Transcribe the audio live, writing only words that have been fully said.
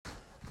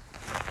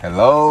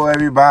Hello,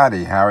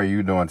 everybody. How are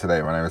you doing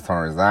today? My name is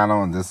Tony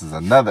Rosano, and this is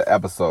another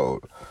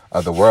episode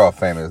of the world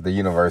famous, The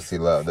University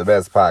Love, the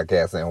best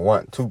podcast in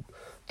 1, 2,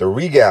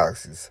 3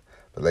 galaxies.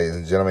 But ladies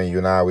and gentlemen, you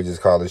and I, we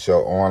just call this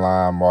show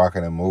Online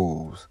Marketing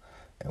Moves,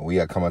 and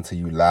we are coming to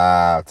you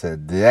live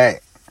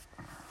today.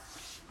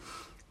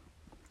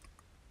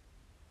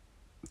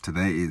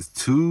 Today is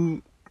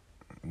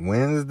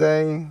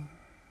Wednesday,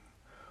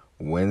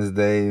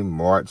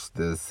 March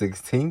the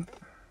 16th.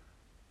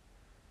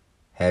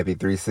 Happy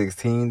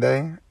 316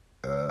 day.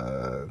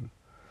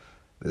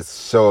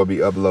 This show will be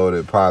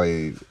uploaded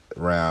probably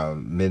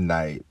around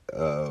midnight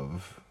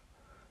of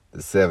the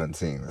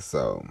 17th.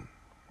 So,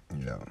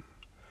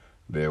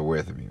 bear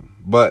with me.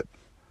 But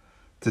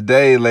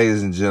today,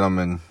 ladies and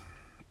gentlemen,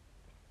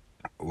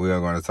 we are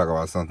going to talk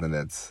about something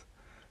that's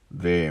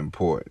very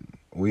important.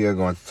 I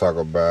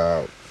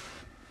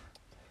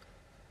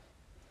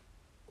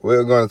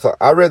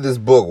read this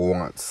book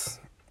once.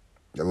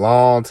 A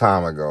long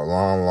time ago,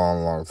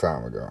 long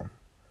time ago,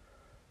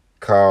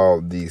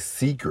 called The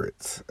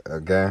Secrets,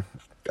 okay?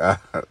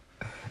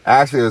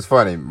 Actually, it was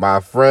funny. My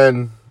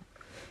friend,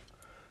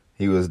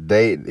 he was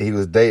dating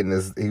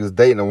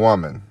a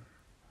woman,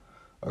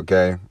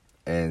 okay?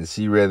 And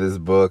she read this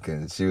book,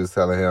 and she was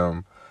telling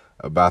him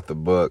about the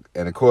book.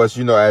 And of course,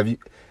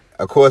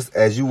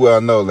 as you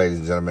well know, ladies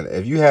and gentlemen,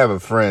 if you have a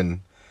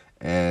friend,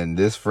 and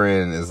this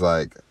friend is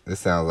like, this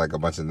sounds like a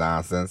bunch of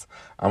nonsense,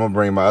 I'm going to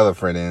bring my other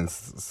friend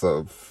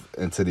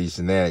into these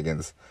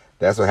shenanigans.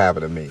 That's what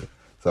happened to me.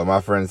 So my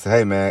friend said,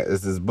 hey man,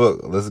 it's this book.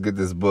 Let's get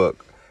this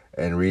book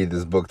and read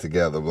this book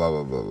together, blah,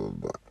 blah, blah, blah,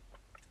 blah.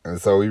 And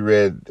so we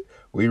read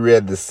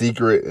The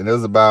Secret, and it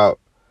was about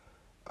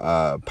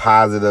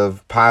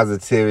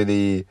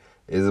positivity.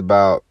 It's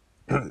about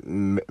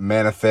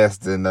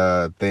manifesting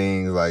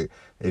things. Like,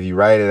 if you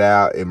write it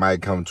out, it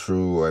might come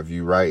true. Or if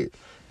you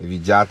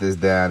jot this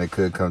down, it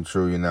could come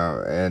true,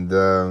 And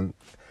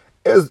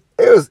it was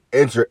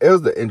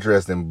an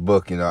interesting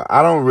book,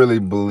 I don't really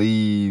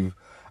believe,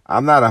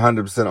 I'm not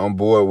 100% on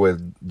board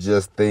with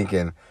just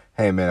thinking,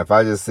 hey man, if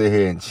I just sit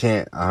here and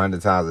chant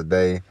 100 times a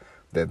day,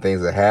 that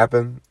things will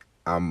happen.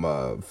 I'm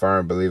a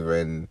firm believer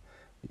in,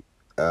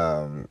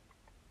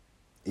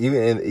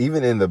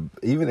 even in the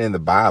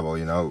Bible,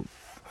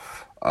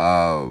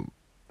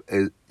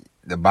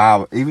 the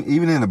Bible,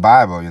 even in the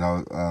Bible,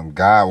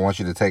 God wants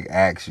you to take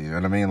action. You know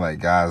what I mean? Like,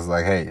 God's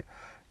like, hey,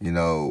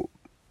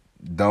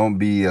 don't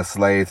be a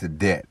slave to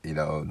debt.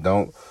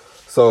 Don't.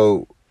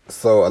 So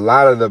a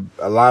lot of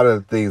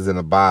the things in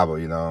the Bible,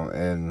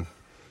 and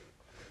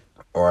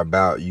are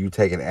about you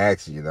taking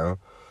action.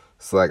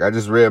 It's like I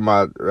just read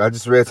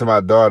to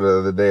my daughter the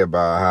other day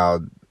about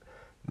how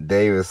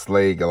David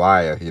slayed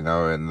Goliath. And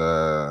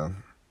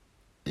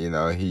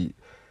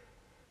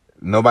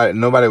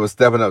Nobody was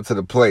stepping up to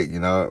the plate,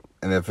 and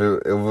if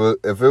it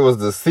was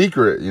The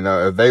Secret,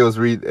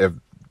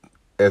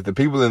 if the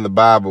people in the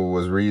Bible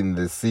was reading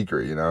The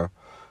Secret,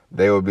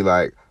 they would be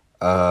like,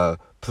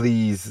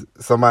 please,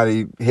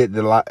 somebody beat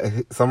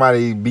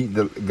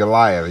the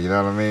Goliath, you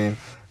know what I mean?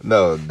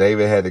 No,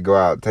 David had to go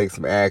out, take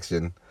some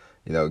action,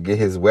 get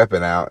his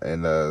weapon out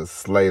and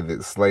slay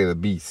the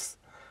beast,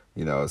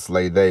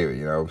 slay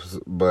David,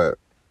 but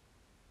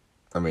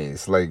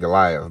slay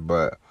Goliath,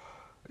 but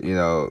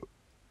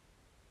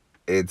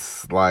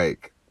it's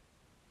like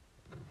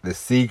The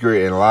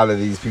Secret, and a lot of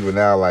these people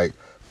now like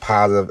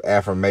positive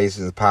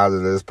affirmations,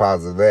 positive this,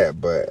 positive that.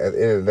 But at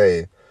the end of the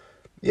day,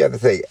 you have to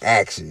take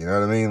action. You know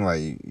what I mean?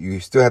 Like, you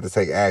still have to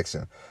take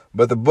action.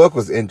 But the book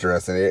was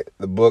interesting. It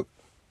was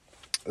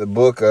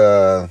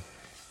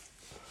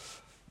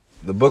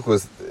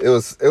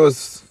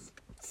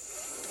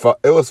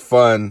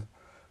fun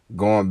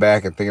going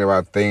back and thinking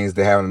about things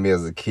that happened to me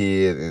as a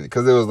kid, and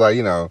because it was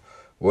like,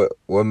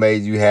 what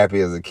made you happy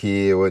as a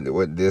kid?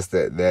 What this,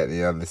 that, and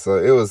the other. So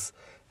it was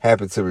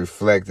happy to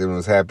reflect, and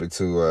was happy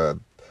to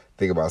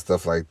think about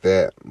stuff like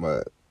that.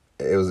 But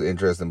it was an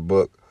interesting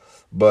book.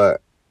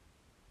 But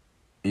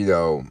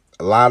a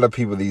lot of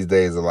people these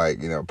days are like,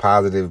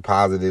 positive.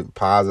 But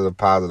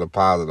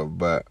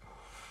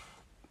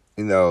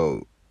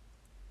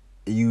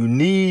you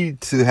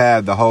need to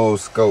have the whole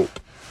scope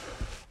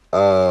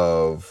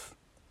of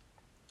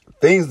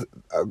things.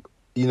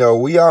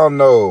 We all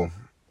know.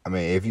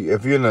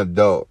 If you're an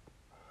adult,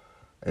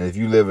 and if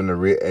you live in the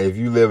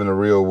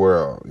real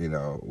world,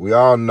 we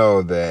all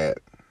know that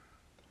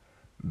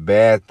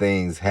bad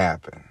things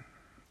happen.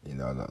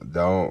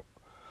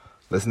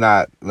 Let's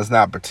not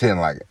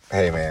pretend like,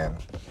 hey man,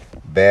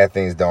 bad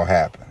things don't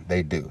happen.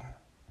 They do.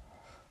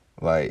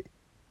 Like,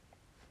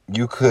 I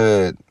give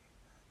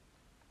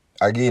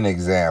you an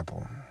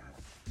example.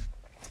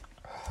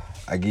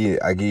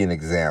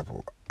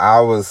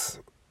 I was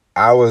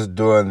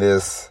doing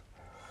this.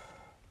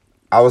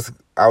 I was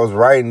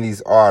writing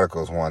these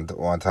articles one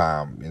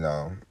time,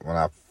 when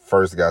I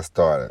first got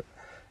started,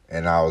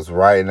 and I was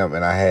writing them,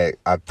 and I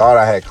thought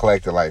I had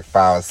collected like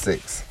 5 or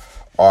 6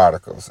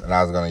 articles, and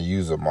I was going to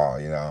use them all,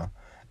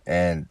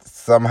 and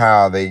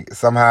somehow they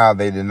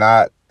did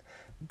not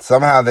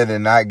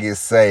get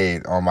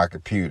saved on my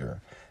computer,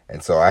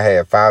 And so I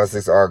had 5 or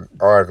 6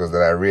 articles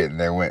that I read and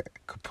they went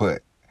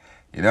kaput.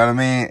 You know what I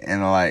mean?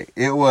 And like,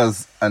 it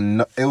was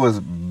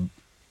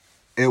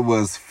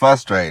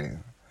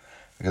frustrating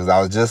because I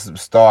was just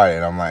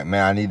starting. I'm like,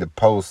 man, I need to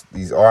post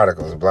these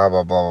articles, blah,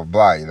 blah, blah, blah,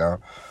 blah, you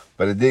know?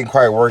 But it didn't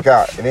quite work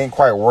out. It didn't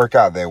quite work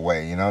out that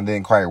way, you know? It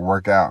didn't quite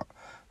work out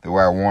the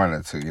way I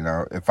wanted it to, you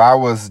know? If I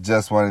was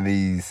just one of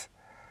these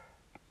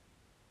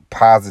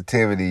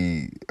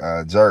positivity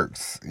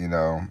jerks, you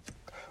know,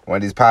 one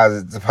of these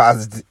positive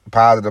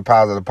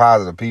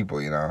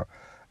people, you know,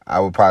 I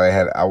would probably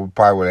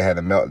would have had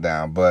a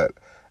meltdown. But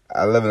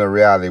I live in a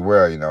reality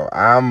world, you know.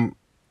 I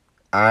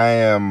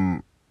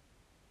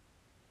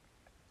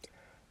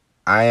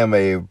am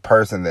a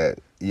person that,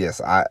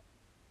 yes, I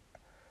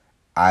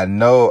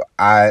know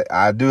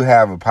I do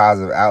have a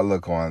positive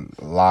outlook on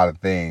a lot of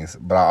things,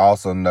 but I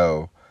also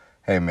know,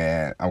 hey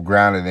man, I'm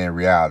grounded in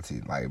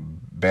reality. Like,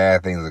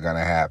 bad things are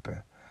gonna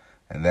happen,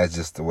 and that's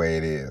just the way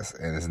it is.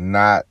 And it's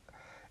not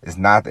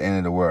the end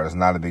of the world. It's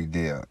not a big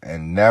deal.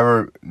 And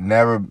never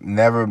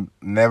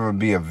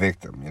be a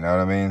victim. You know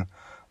what I mean?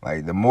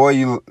 Like,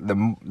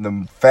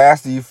 the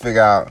faster you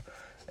figure out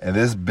in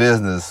this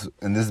business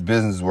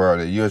world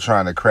that you're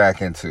trying to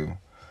crack into,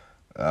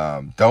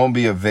 don't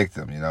be a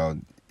victim. You know,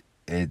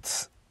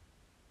 it's,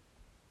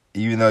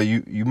 even though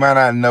you might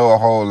not know a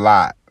whole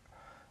lot,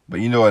 but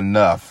you know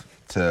enough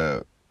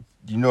to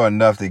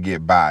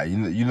get by.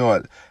 You know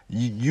what,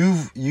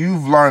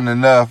 you've learned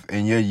enough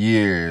in your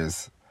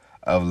years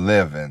of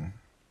living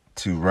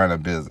to run a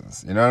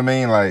business. You know what I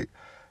mean? Like,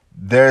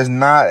 there's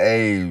not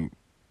a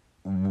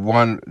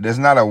one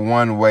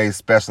way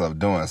special of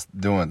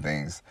doing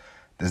things.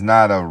 There's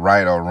not a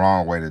right or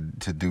wrong way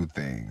to do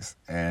things.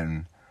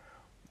 And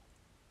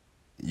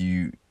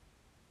you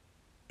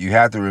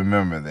have to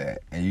remember that.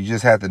 And you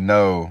just have to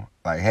know,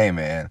 like, hey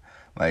man,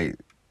 like,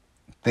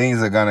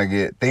 things are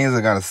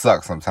gonna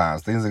suck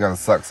sometimes. Things are gonna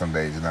suck some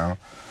days, you know?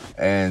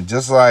 And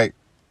just like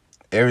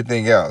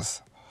everything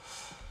else,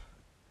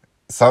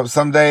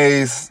 some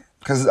days,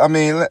 because I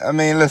mean,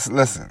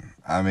 listen.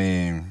 I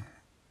mean,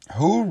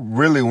 who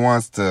really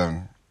wants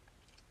to?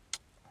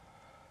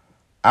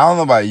 I don't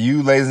know about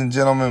you, ladies and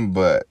gentlemen,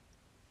 but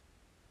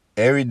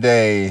every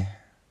day,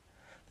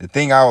 the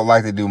thing I would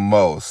like to do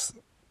most,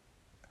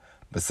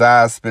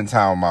 besides spend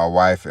time with my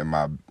wife and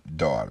my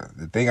daughter,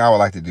 the thing I would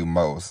like to do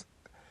most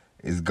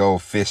is go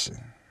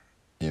fishing.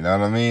 You know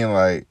what I mean?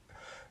 Like,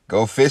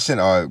 go fishing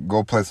or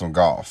go play some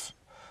golf.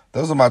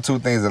 Those are my 2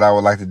 things that I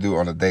would like to do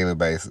on a daily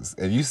basis.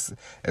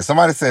 If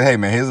somebody said, "Hey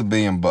man, here's $1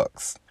 billion,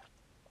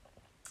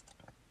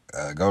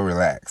 go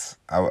relax,"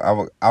 I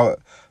would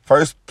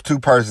first 2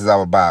 purchases I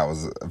would buy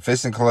was a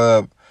fishing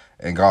club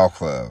and golf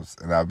clubs,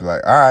 and I'd be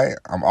like, all right,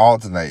 I'm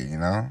alternating, you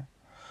know.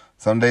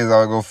 Some days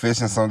I'll go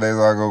fishing, some days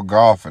I'll go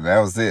golfing. That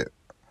was it.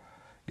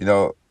 You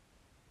know,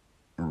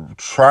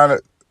 working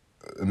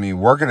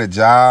a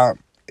job,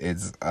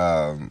 it's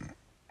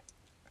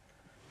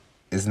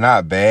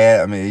not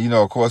bad. I mean, you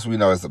know, of course we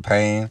know it's a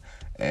pain,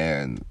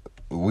 and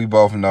we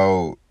both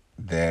know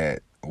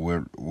that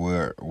we're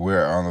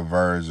on the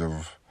verge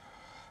of,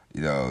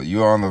 you know,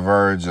 you're on the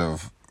verge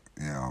of,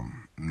 you know,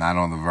 not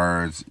on the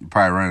verge. You're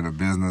probably running a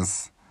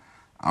business.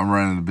 I'm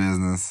running a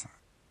business.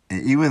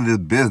 And even this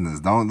business,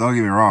 don't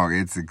get me wrong,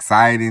 it's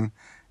exciting,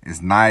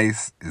 it's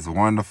nice, it's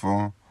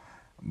wonderful,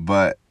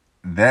 but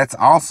that's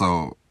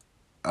also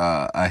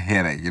a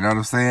headache. You know what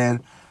I'm saying?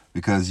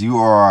 Because you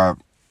are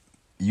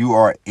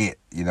it.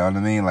 You know what I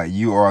mean? Like,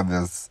 you are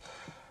this.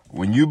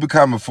 When you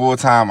become a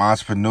full-time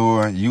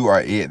entrepreneur, you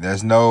are it.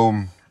 There's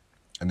no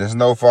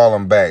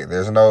falling back.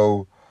 There's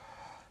no,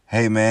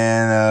 hey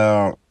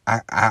man,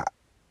 I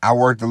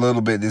worked a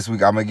little bit this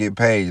week, I'm gonna get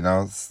paid. You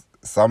know,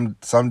 some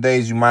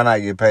days you might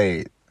not get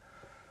paid.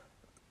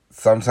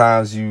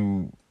 Sometimes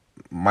you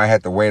might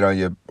have to wait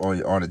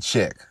on a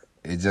check.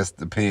 It just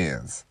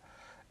depends,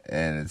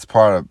 and it's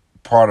part of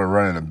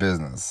running a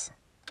business.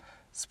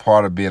 It's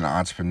part of being an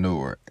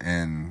entrepreneur.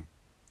 And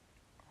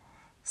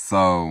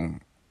so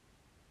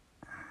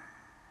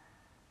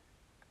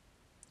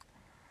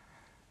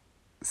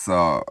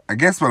I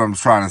guess what I'm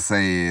trying to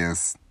say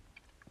is,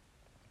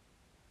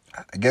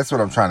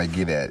 what I'm trying to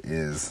get at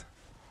is,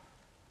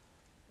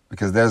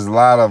 because there's a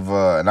lot of,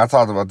 and I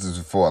talked about this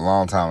before a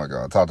long time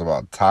ago. I talked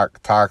about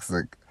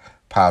toxic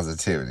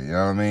positivity. You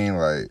know what I mean?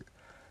 Like,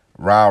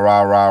 rah,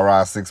 rah, rah,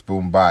 rah, 6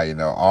 boom, bye. You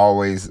know,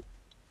 always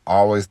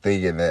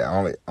thinking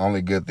that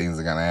only good things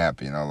are gonna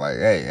happen. You know, like,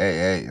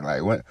 hey,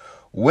 like,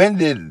 when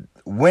did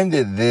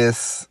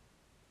this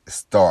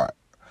start?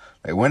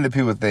 Like, when did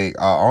people think,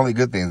 oh, only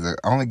good things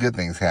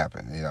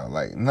happen? You know,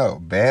 like, no,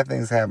 bad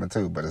things happen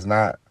too, but it's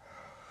not.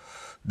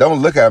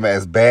 Don't look at them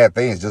as bad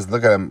things. Just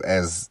look at them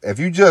as, if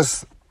you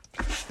just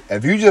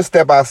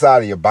step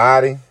outside of your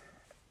body,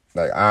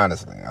 like,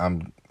 honestly,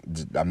 I'm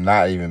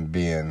not even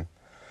being.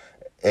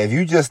 If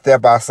you just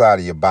step outside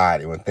of your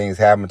body when things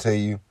happen to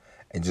you,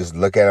 and just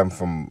look at them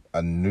from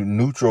a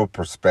neutral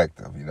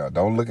perspective, you know,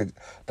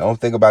 don't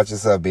think about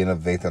yourself being a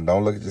victim.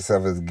 Don't look at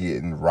yourself as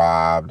getting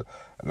robbed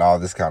and all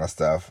this kind of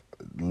stuff.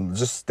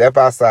 Just step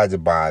outside your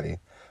body.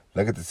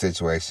 Look at the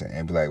situation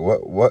and be like,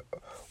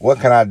 what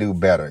can I do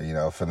better,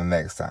 for the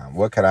next time?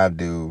 What can I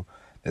do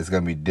that's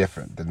going to be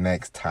different the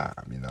next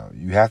time?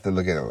 You have to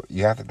look at it.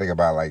 You have to think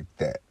about it like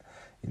that.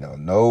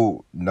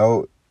 No,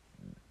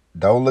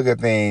 don't look at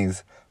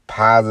things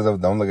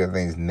positive. Don't look at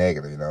things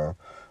negative.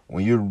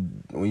 When you're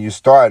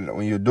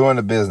doing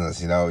the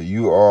business, you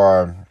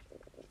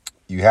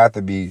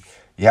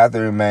have to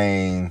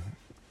remain.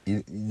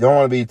 You don't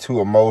want to be too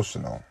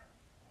emotional.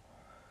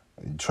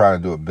 You're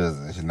trying to do a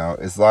business,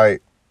 It's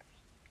like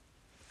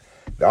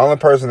the only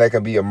person that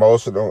can be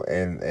emotional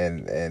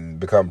and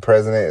become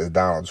president is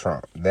Donald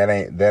Trump. That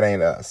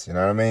ain't us. You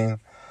know what I mean?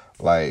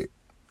 Like,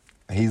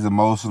 he's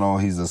emotional.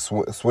 He's a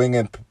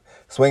swinging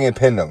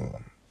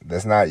pendulum.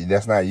 That's not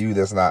you.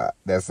 That's not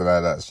us.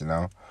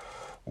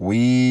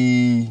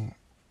 We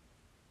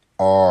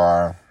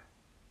are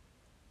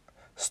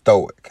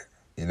stoic.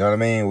 You know what I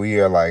mean? We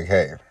are like,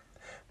 hey,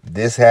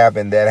 this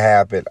happened, that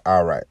happened.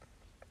 All right.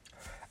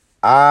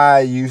 I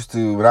used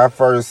to, when I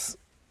first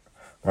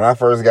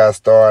got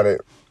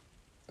started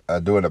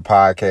doing the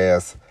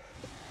podcast,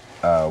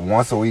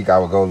 once a week I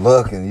would go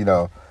look and,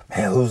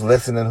 man, who's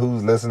listening,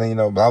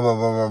 blah, blah,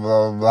 blah, blah,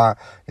 blah, blah,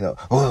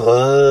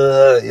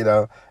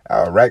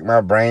 I would rack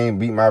my brain,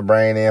 beat my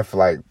brain in for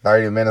like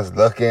 30 minutes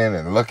looking.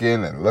 And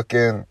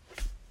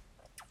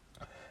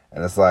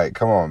it's like,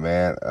 come on,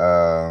 man.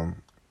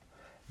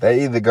 They're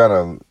either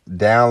going to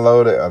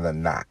download it or they're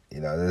not.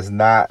 There's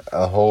not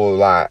a whole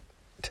lot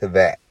to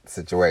that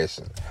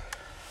situation.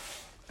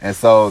 And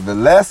so the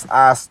less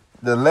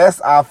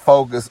I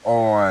focus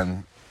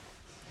on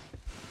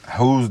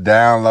who's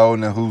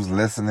downloading and who's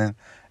listening,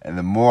 and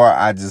the more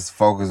I just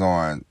focus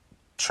on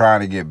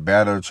trying to get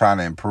better, trying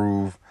to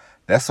improve,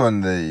 that's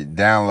when the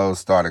downloads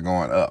started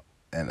going up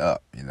and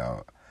up,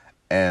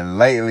 And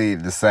lately,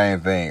 the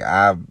same thing.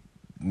 I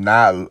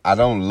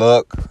don't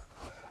look,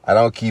 I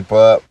don't keep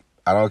up,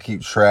 I don't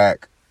keep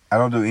track, I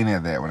don't do any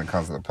of that when it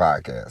comes to the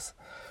podcast.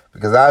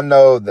 Because I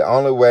know the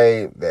only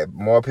way that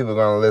more people are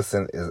going to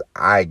listen is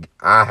I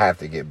have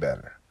to get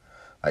better.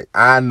 Like,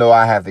 I know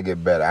I have to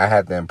get better. I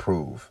have to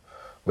improve.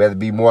 We have to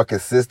be more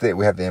consistent.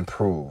 We have to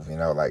improve.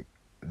 Like,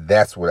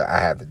 that's what I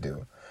have to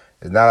do.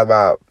 It's not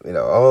about,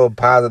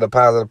 positive.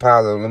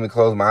 Let me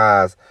close my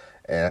eyes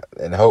and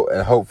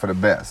hope for the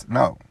best.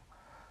 No.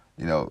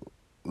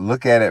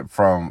 Look at it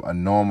from a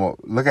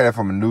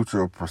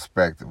neutral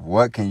perspective.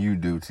 What can you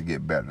do to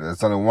get better?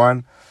 There's only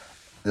one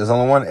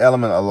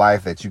element of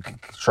life that you can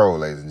control,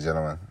 ladies and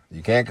gentlemen.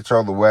 You can't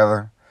control the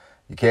weather.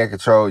 You can't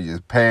control your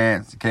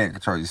parents. You can't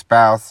control your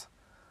spouse.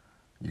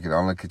 You can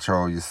only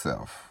control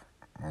yourself.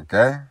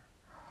 Okay?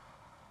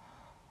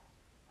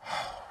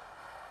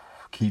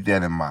 Keep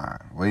that in mind,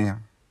 will you?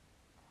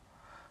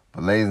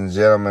 But ladies and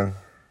gentlemen,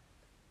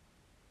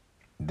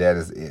 that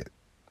is it.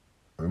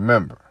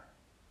 Remember,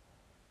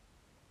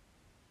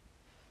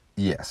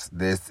 yes,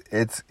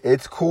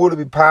 it's cool to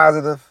be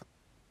positive,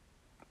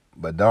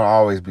 but don't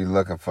always think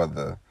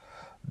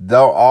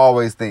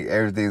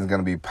everything's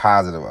going to be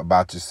positive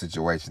about your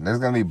situation. There's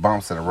going to be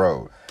bumps in the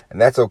road, and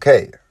that's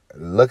okay.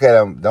 Look at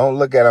them. Don't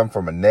look at them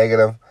from a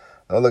negative.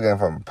 Don't look at them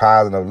from a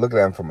positive. Look at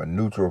them from a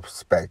neutral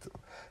perspective.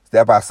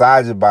 Step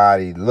outside your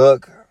body.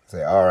 Look.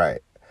 Say, all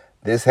right,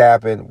 this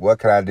happened. What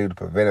can I do to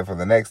prevent it from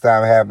the next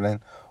time happening?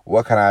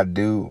 What can I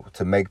do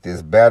to make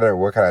this better?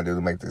 What can I do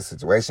to make this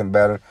situation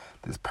better?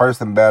 This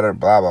person better?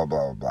 Blah, blah,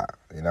 blah, blah,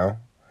 blah.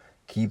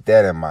 Keep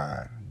that in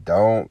mind.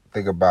 Don't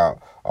think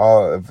about,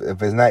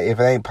 if it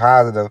ain't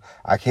positive,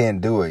 I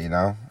can't do it,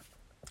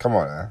 Come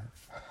on now.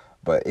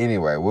 But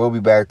anyway, we'll be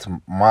back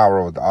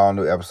tomorrow with the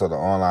all-new episode of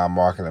Online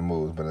Marketing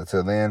Moves. But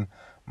until then,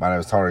 my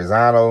name is Tony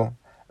Rizzano.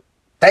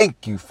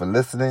 Thank you for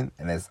listening.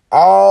 And as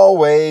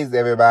always,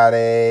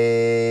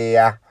 everybody,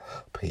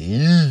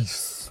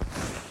 peace.